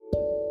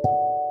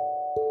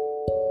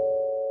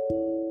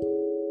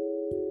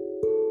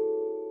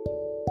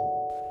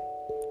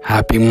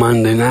Happy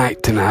Monday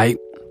night tonight.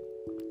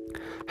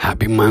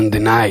 Happy Monday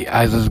night.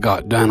 I just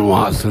got done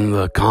watching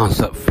the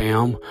concept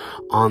film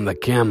on the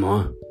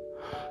camera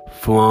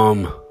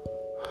from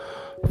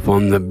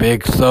the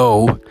Big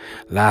Soul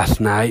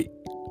last night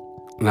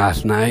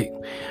as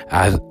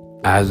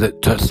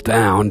it touched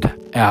down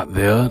out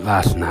there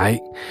last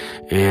night,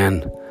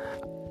 and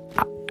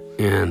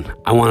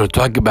I want to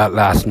talk about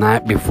last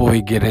night before I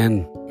get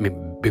into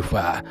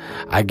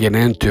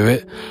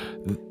it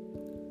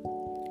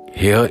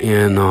here.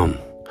 And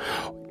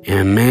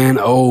man,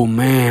 oh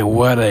man,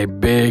 what a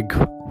big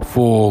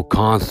full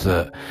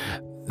concert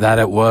that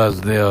it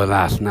was there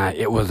last night.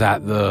 It was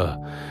at the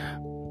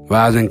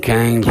Rising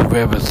Cane's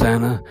River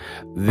Center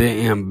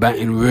there in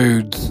Baton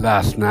Rouge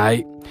last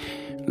night,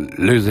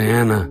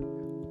 Louisiana,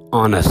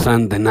 on a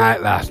Sunday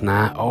night last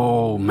night.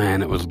 Oh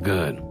man, it was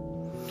good.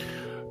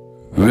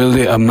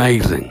 Really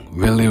amazing.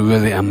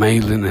 Really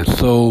amazing, and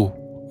so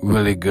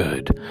really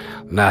good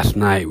last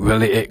night.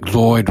 Really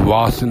enjoyed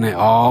watching it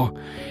all.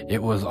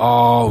 It was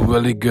all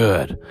really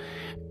good.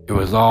 It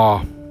was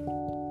all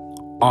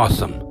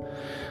awesome.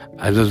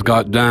 I just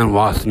got done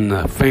watching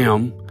the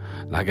film,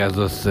 like I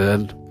just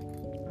said.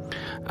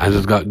 I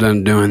just got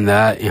done doing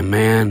that, and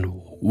man,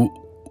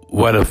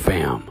 what a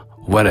film,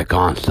 what a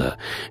concert,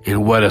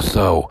 and what a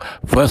show.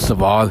 First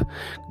of all,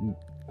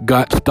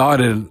 got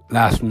started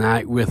last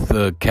night with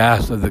the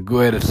cast of The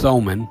Greatest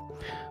Showman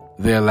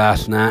there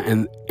last night,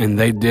 and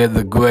they did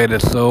The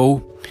Greatest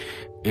Show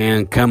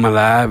and Come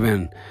Alive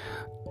and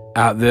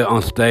out there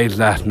on stage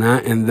last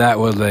night, and that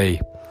was those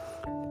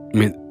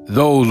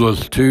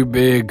was two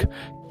big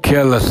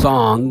killer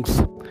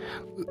songs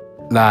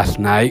last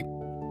night,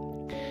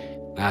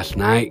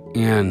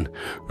 and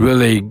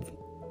really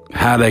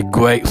had a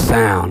great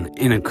sound,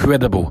 an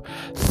incredible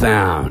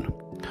sound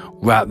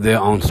right there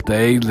on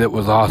stage. It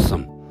was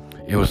awesome.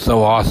 It was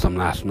so awesome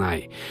last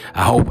night.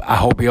 I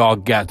hope you all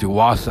got to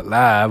watch it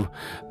live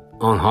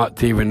on Hot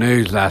TV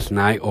News last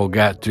night, or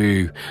got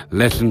to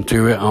listen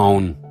to it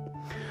on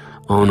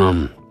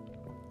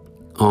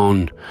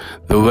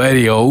the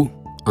radio,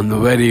 on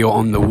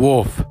the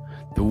Wolf.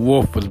 The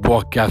Wolf was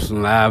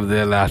broadcasting live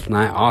there last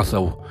night,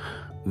 also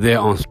there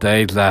on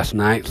stage last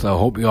night. So I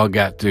hope you all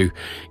got to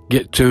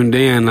get tuned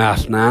in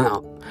last night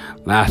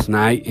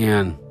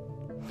and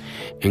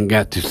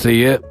got to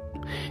see it.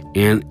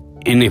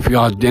 And if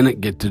y'all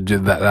didn't get to do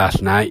that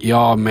last night,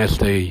 y'all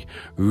missed a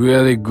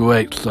really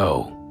great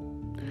show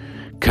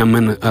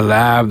coming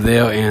alive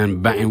there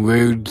in Baton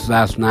Rouge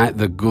last night.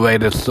 The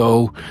Greatest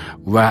Show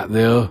right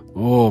there.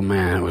 Oh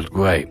man, it was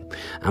great.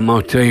 I'm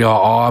gonna tell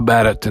y'all all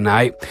about it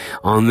tonight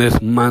on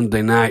this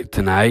Monday night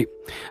tonight.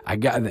 I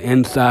got the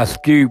inside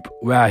scoop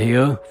right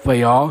here for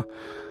y'all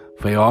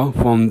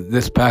from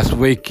this past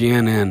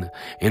weekend, and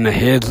a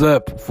heads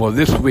up for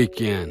this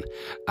weekend.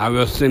 I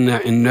will send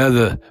out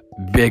another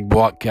big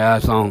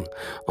broadcast on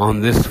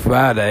this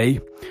Friday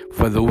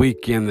for the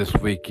weekend this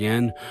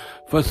weekend.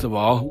 First of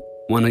all,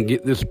 want to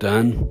get this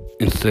done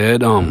and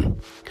said,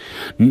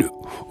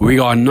 we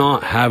are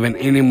not having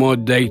any more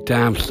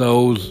daytime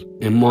shows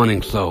and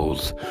morning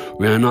shows.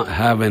 We are not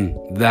having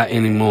that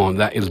anymore.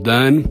 That is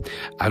done.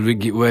 As we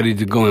get ready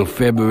to go in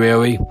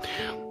February,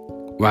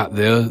 right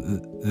there,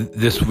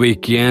 this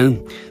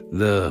weekend,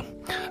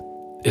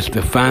 it's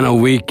the final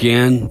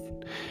weekend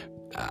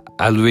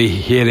as we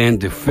head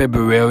into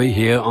February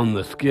here on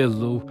the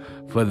schedule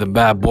for the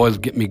Bad Boys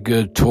Get Me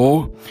Good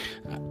tour.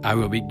 I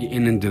will be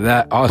getting into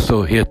that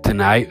also here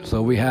tonight.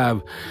 So we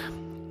have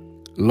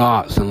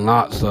lots and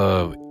lots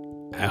of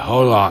a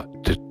whole lot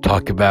to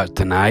talk about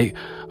tonight.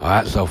 All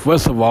right. So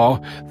first of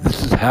all,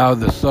 this is how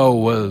the show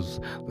was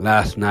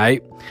last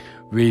night.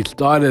 We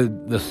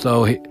started the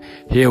show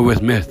here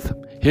with Miss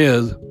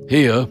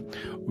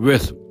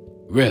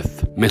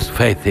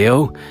Faith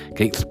Hill.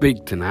 Can't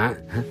speak tonight,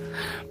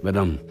 but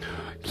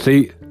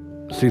she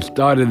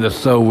started the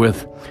show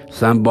with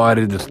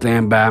Somebody to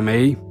Stand By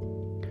Me,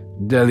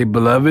 Dearly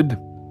Beloved,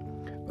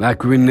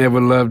 Like We Never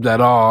Loved at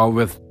All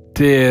with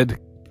Ted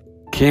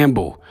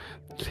Campbell.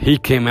 He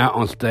came out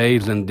on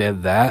stage and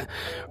did that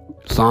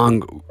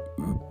song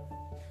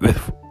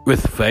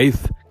with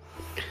Faith,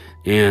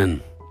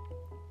 and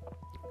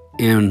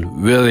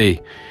really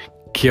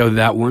killed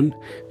that one.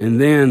 And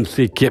then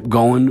she kept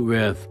going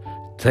with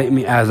Take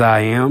Me As I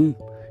Am,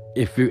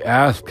 If You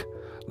Ask,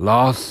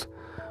 Lost,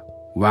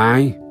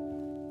 Why,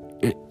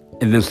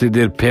 and then she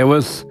did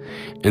Paris,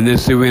 and then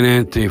she went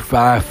into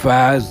Five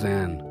Fives,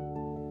 and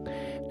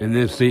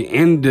then she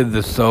ended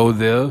the show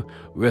there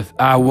with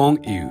I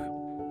Want You.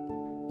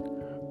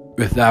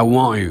 With I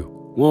Want You.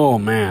 Whoa,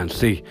 man,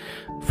 see,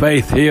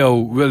 Faith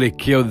Hill really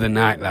killed the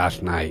night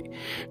last night,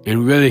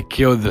 and really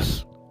killed the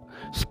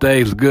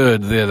stage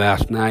good there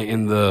last night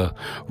in the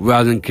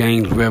Rising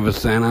Cane's River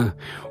Center.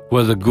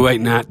 Was a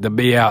great night to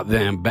be out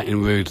there in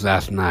Baton Rouge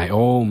last night.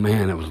 Oh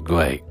man, it was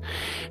great.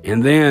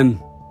 And then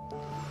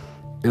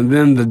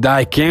the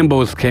Di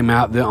Campbells came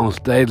out there on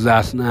stage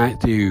last night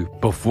to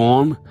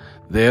perform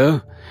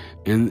there,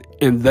 and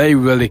they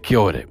really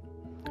killed it.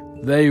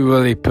 They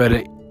really put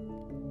it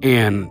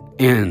in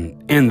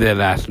there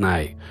last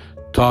night.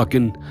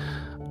 talking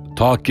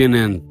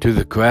and to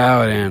the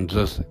crowd and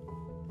just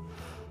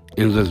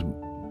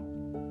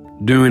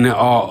doing it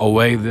all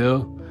away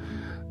there.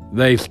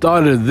 They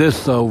started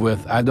this show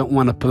with I Don't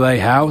Want to Play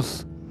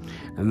House,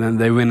 and then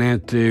they went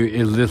into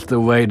Is This the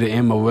Way to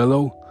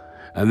Amarillo,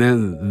 and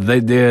then they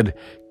did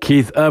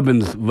Keith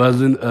Urban's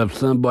version of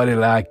Somebody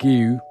Like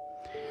You,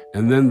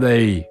 and then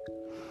they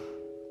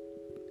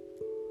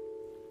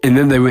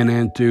went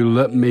into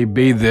Let Me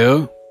Be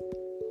There,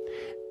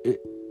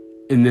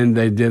 and then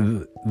they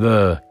did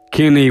the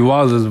Kenny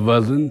Rogers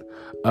version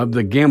of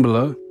The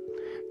Gambler,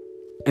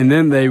 and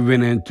then they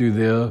went into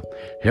their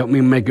Help Me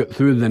Make It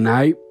Through the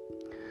Night,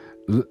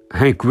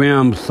 Hank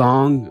Graham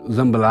song,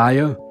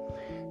 Jambalaya,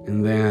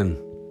 and then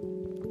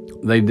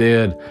they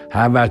did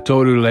Have I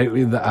Told You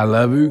Lately That I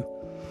Love You,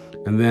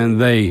 and then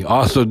they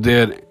also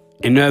did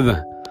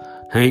another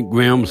Hank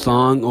Graham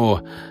song,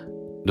 or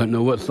don't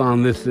know what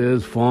song this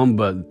is from,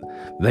 but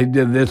they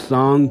did this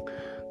song,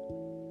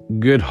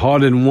 Good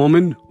Hearted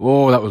Woman.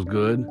 Oh, that was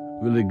good,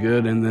 really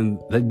good. And then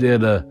they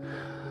did the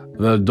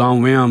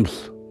Don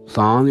Williams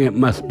song, It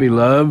Must Be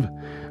Love.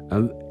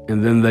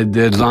 And then they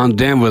did John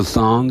Denver's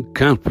song,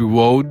 Country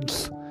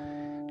Roads.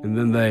 And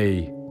then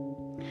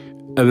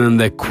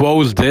they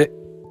closed it,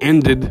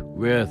 ended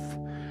with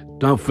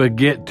Don't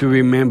Forget to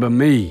Remember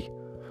Me.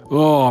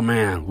 Oh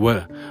man,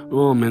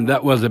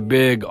 that was a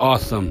big,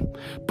 awesome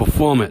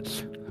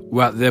performance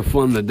right there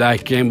from the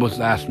Dyke Campbells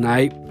last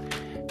night.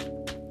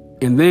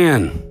 And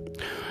then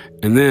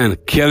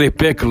Kelly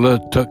Pickler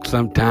took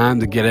some time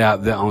to get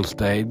out there on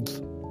stage.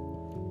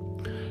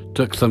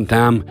 Took some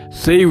time.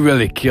 She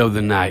really killed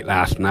the night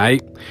last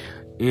night,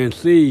 and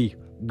she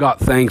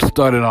got things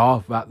started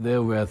off out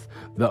there with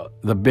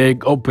the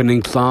big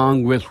opening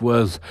song, which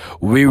was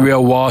We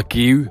Will Walk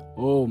You.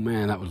 Oh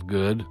man, that was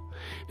good.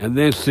 And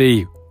then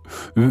she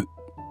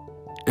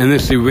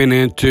went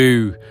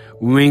into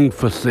Ring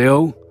for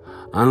Sale,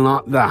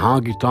 Unlock That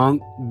Honky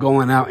Tonk,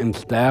 Going Out in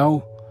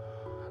Style.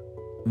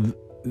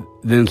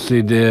 Then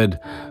she did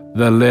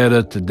The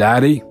Letter to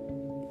Daddy,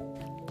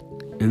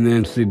 and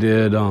then she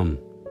did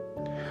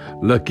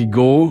Lucky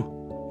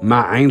Girl,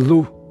 My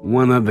Angel,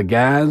 One of the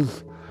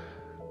Guys,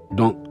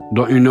 Don't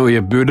You Know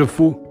You're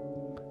Beautiful,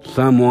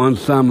 Someone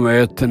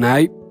Somewhere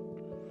Tonight,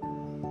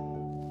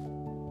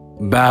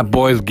 Bad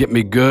Boys Get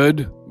Me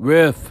Good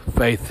with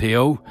Faith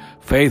Hill.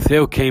 Faith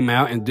Hill came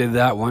out and did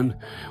that one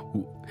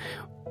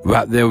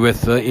right there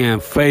with her,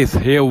 and Faith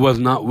Hill was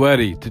not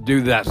ready to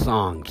do that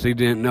song. She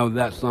didn't know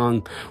that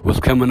song was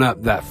coming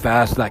up that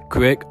fast, that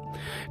quick,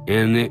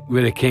 and it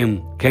really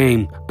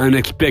came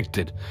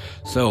unexpected.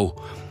 So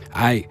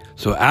I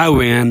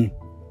ran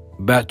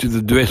back to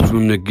the dressing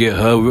room to get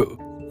her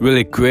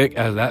really quick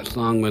as that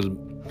song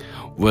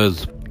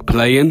was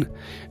playing,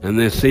 and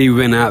then she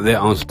went out there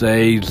on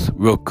stage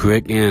real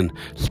quick and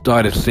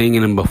started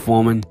singing and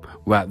performing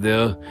right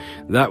there.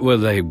 That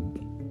was a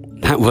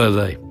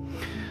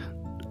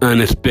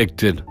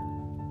unexpected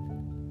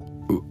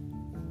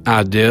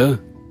idea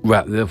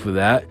right there for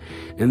that.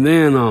 And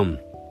then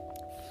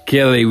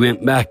Kelly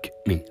went back.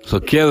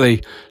 So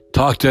Kelly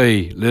talked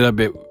a little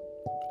bit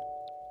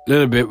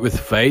with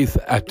Faith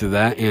after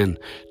that, and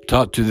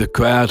talked to the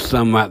crowd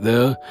some right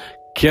there.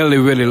 Kelly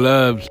really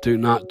loves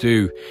not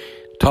to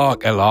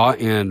talk a lot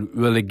and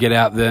really get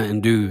out there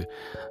and do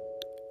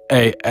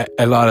a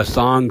lot of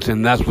songs,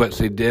 and that's what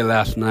she did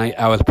last night.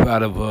 I was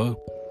proud of her.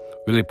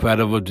 Really proud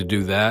of her to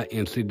do that,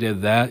 and she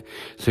did that.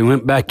 She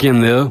went back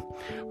in there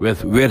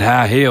with Red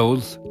High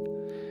Heels,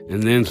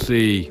 and then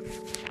she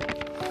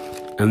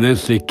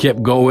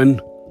kept going.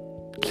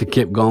 She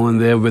kept going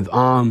there with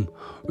Arm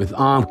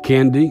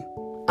Candy.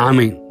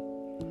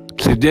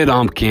 She did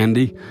Arm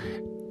Candy.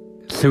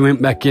 She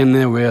went back in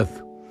there with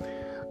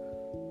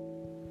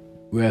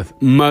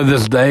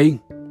Mother's Day,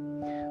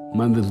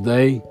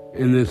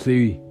 and then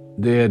she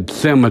did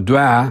Summer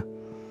Dry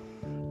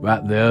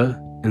right there.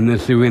 And then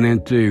she went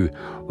into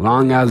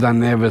Long As I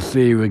Never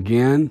See You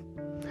Again,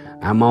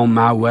 I'm On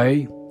My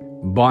Way,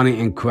 Bonnie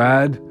and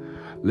Clyde,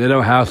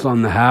 Little House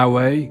on the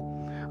Highway,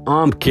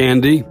 Arm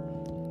Candy,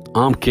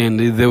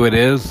 there it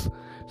is.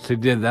 She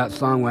did that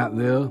song right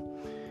there.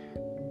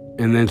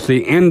 And then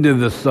she ended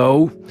the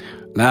show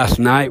last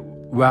night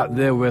right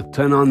there with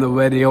Turn on the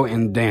Radio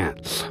and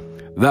Dance.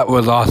 That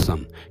was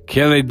awesome.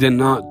 Kelly did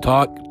not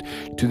talk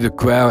to the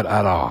crowd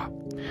at all.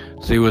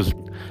 She was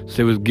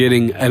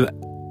getting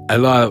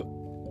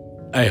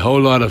a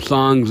whole lot of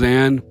songs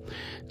in.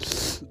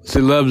 She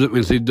loves it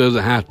when she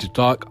doesn't have to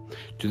talk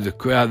to the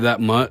crowd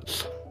that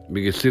much,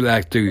 because she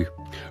likes to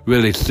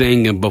really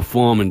sing and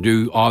perform and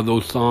do all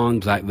those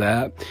songs like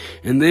that.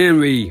 And then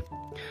we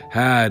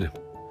had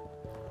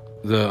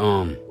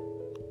the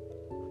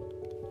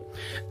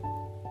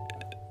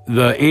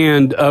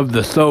end of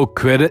the show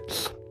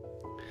credits.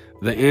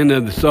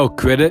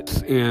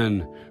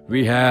 And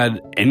we had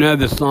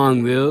another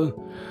song there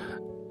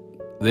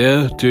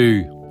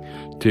to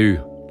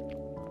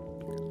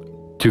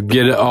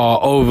get it all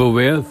over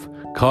with,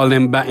 called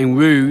him Baton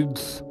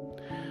Rouge,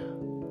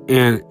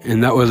 and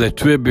that was a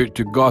tribute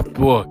to Garth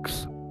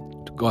Brooks.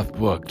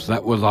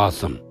 That was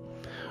awesome.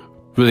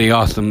 really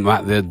awesome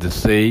right there to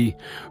see.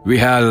 We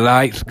had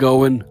lights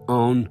going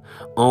on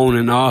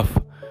and off,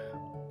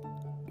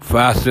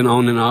 flashing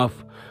on and off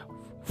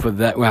for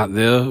that right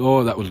there.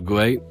 Oh, that was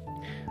great.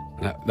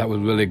 That was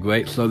really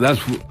great. So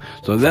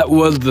that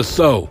was the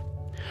show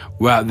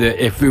right there.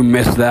 If you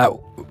missed that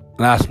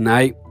last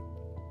night,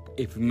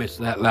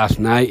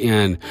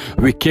 and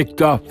we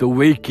kicked off the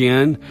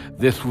weekend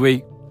this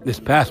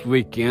past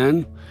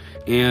weekend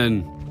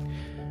in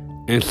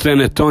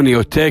San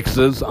Antonio,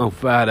 Texas on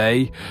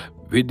Friday.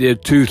 We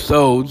did 2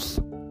 shows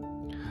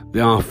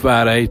there on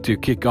Friday to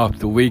kick off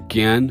the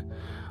weekend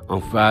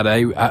on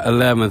Friday at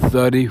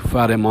 11:30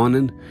 Friday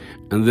morning,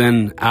 and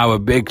then our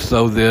big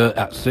show there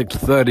at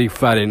 6:30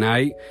 Friday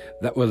night.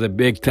 That was a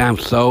big time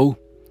show.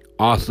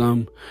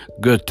 Awesome,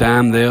 good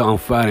time there on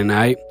Friday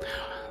night.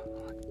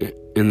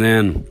 And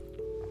then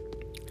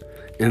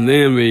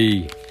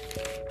we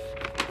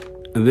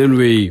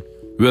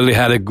really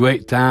had a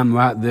great time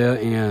right there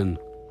in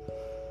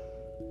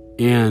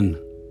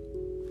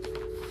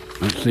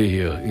let's see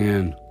here,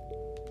 in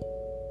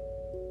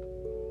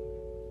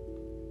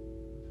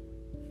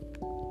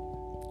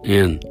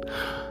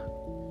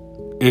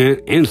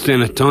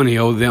San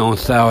Antonio there on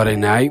Saturday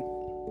night.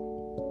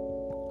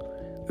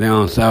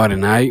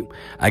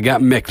 I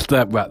got mixed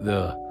up right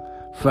there.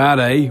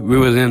 Friday we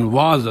was in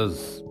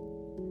Wazas,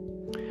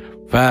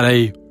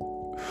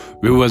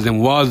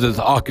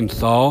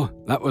 Arkansas.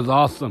 That was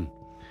awesome.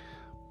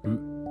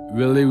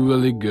 Really,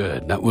 really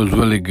good. That was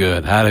really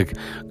good. Had a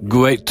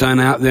great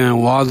turnout there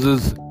in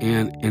Wazas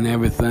and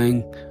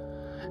everything.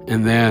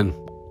 And then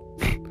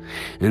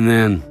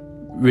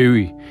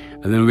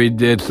we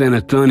did San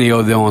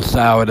Antonio there on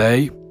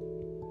Saturday.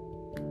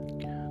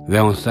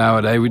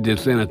 We did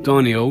San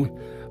Antonio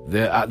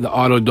there at the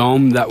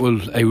Autodome. That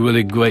was a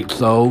really great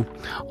show.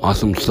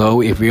 Awesome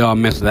show. If y'all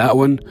missed that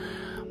one,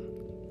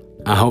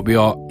 I hope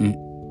y'all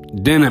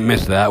didn't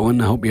miss that one.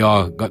 I hope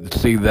y'all got to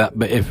see that.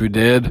 But if you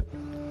did,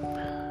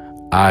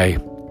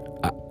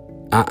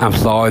 I'm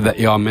sorry that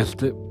y'all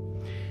missed it.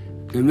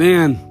 And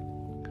then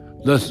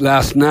just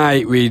last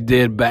night we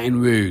did Baton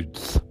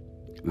Rouge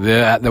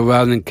there at the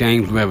Roslyn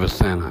Kings River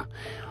Center.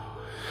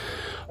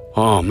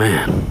 Oh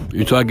man,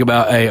 you talk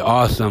about a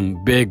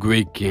awesome big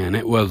weekend.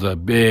 It was a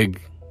big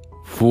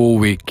full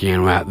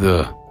weekend right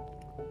there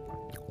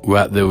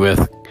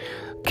with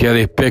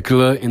Kelly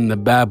Pickler and the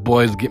Bad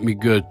Boys Get Me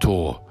Good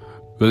tour.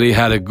 Really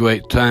had a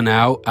great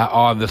turnout at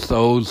all the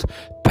shows,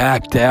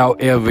 packed out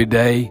every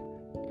day.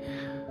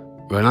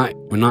 Well,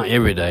 not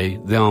every day.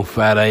 Then on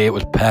Friday it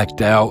was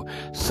packed out.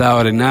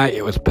 Saturday night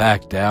it was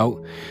packed out.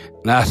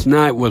 Last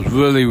night was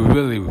really,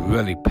 really,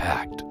 really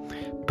packed.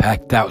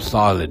 Packed out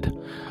solid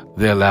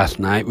there last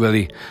night.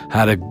 Really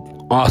had an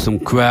awesome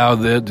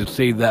crowd there to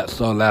see that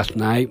show last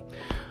night.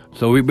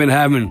 So we've been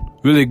having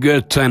really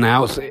good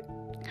turnouts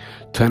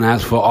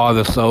for all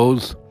the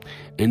shows.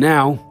 And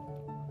now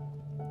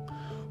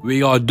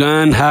we are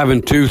done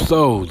having 2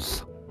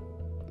 shows.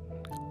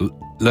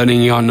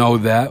 Letting y'all know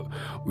that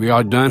we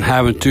are done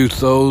having 2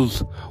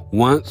 shows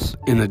once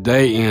in the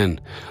day, and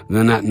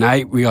then at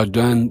night we are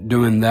done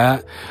doing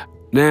that.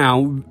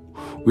 Now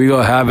we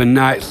are having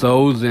night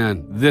shows,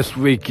 and this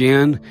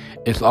weekend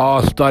it's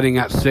all starting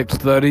at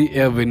 6:30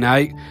 every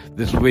night.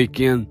 This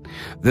weekend,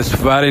 this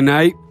Friday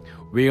night,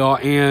 we are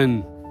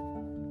in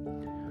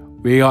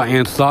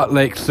Salt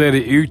Lake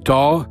City,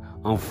 Utah.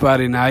 On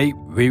Friday night,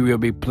 we will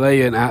be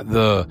playing at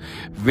the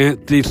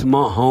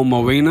Ventissement Home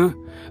Arena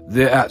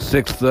there at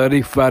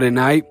 6:30 Friday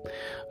night.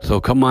 So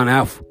come on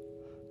out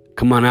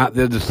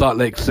there to Salt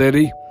Lake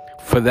City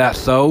for that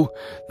show.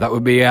 That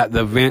would be at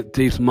the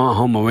Ventissement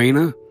Home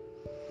Arena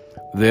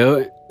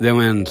there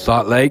in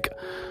Salt Lake.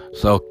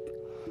 So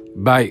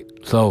buy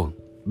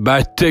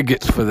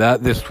tickets for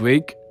that this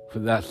week for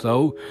that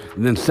show.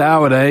 And then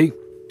Saturday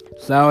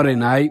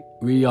night,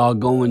 we are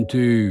going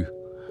to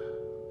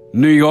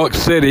New York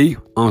City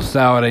on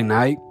Saturday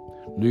night.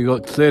 New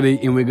York City,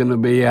 and we're going to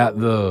be at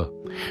the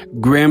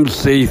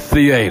Gramercy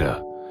Theater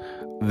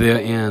there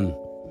in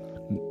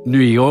New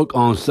York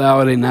on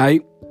Saturday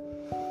night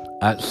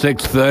at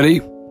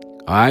 6:30.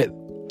 All right,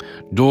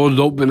 doors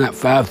open at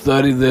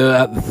 5:30 there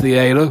at the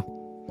theater.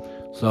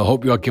 So I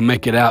hope y'all can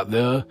make it out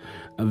there.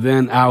 And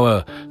then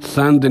our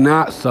Sunday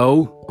night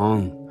show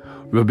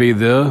will be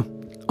there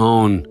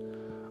on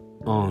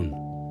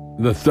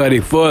the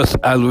 31st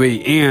as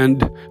we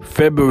end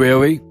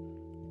February.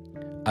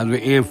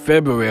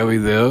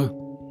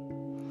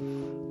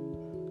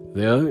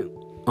 There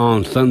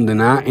on Sunday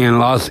night in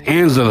Los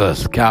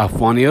Angeles,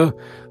 California.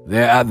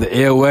 They're at the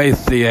Airway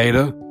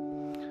Theater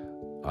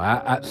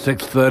at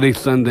 6:30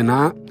 Sunday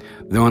night.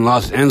 They're in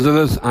Los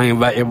Angeles. I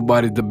invite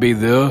everybody to be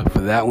there for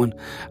that one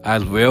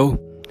as well.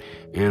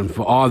 And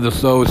for all the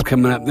shows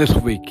coming up this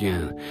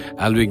weekend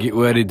as we get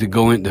ready to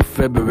go into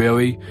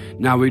February.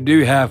 Now we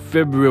do have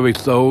February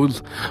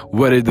shows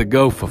ready to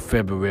go for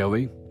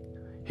February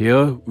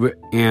here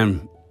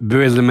in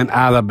Bozeman,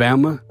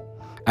 Alabama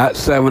at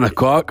 7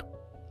 o'clock.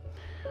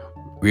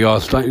 We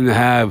are starting to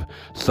have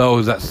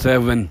shows at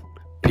 7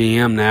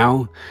 p.m.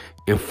 now.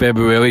 in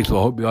February, so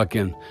I hope y'all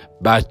can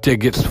buy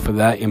tickets for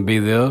that and be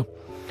there.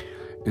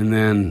 And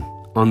then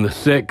on the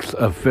 6th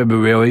of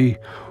February,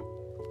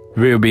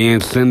 we'll be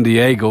in San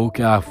Diego,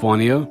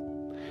 California.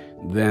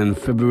 Then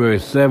February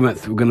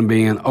 7th, we're going to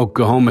be in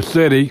Oklahoma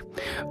City,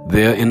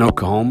 there in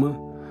Oklahoma,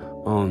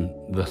 on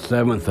the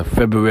 7th of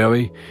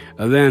February.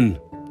 And then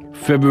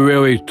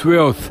February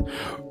 12th,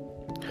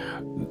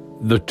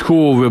 the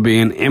tour will be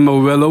in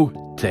Amarillo,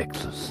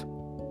 Texas.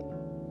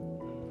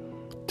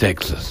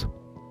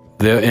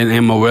 They're in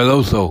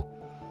Amarillo, so.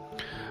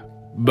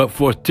 But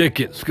for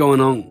tickets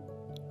going on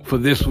for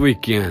this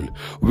weekend,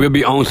 we'll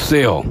be on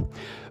sale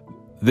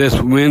this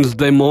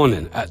Wednesday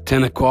morning at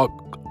 10 o'clock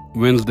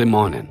Wednesday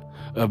morning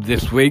of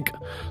this week.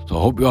 So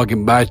I hope y'all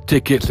can buy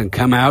tickets and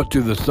come out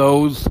to the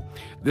shows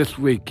this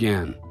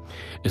weekend.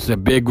 It's a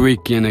big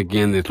weekend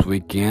again this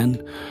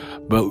weekend,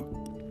 but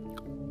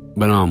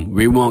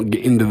we won't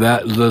get into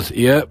that just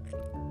yet,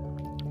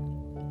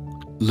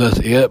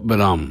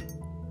 but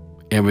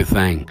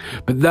everything.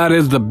 But that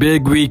is the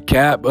big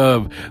recap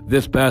of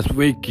this past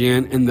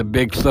weekend and the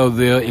big show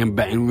there in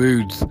Baton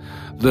Rouge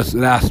just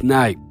last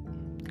night.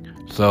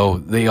 So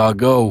there y'all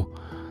go.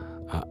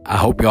 I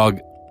hope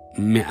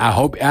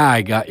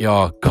I got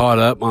y'all caught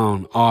up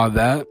on all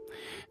that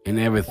and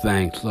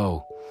everything.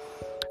 So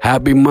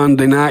happy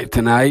Monday night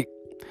tonight.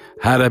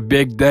 Had a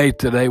big day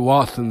today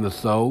watching the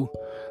show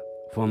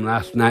from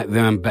last night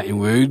there in Baton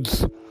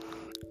Rouge.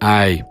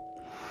 I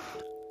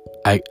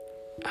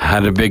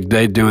had a big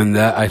day doing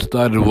that. I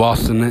started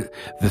watching it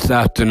this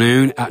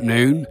afternoon at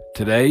noon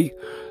today,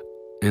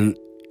 and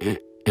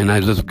I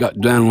just got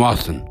done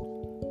watching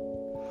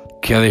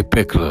Kelly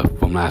Pickler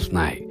from last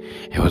night.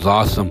 It was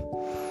awesome,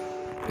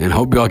 and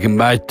hope y'all can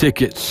buy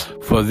tickets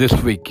for this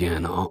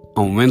weekend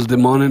on Wednesday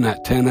morning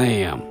at 10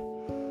 a.m.